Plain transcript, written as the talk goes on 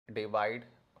divide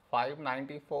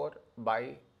 594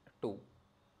 by 2.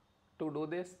 To do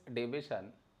this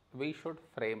division, we should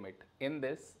frame it in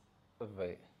this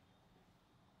way.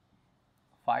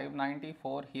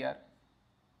 594 here,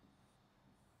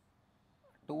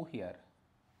 2 here.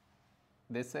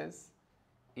 This is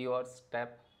your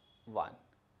step 1.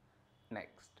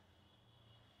 Next,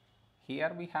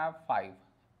 here we have 5,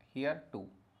 here 2.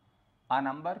 A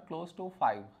number close to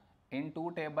 5 in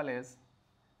 2 table is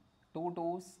 2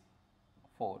 2s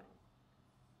 4.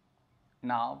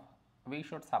 Now we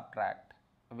should subtract,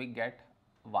 we get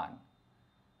 1.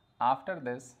 After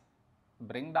this,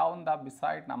 bring down the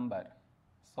beside number,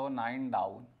 so 9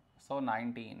 down, so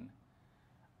 19.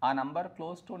 A number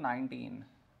close to 19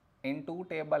 in 2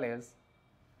 table is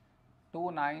 2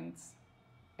 9s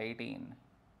 18.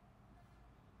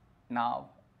 Now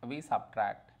we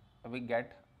subtract, we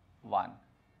get 1.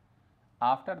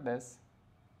 After this,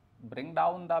 bring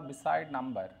down the beside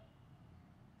number,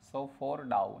 so 4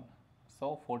 down,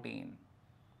 so 14.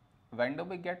 When do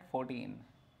we get 14?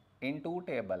 In 2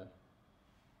 table,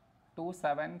 2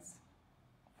 7s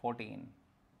 14.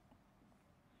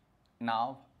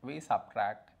 Now we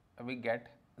subtract, we get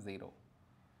 0.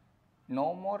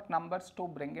 No more numbers to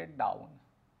bring it down,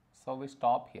 so we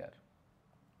stop here.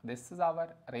 This is our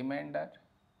remainder,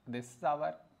 this is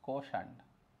our quotient.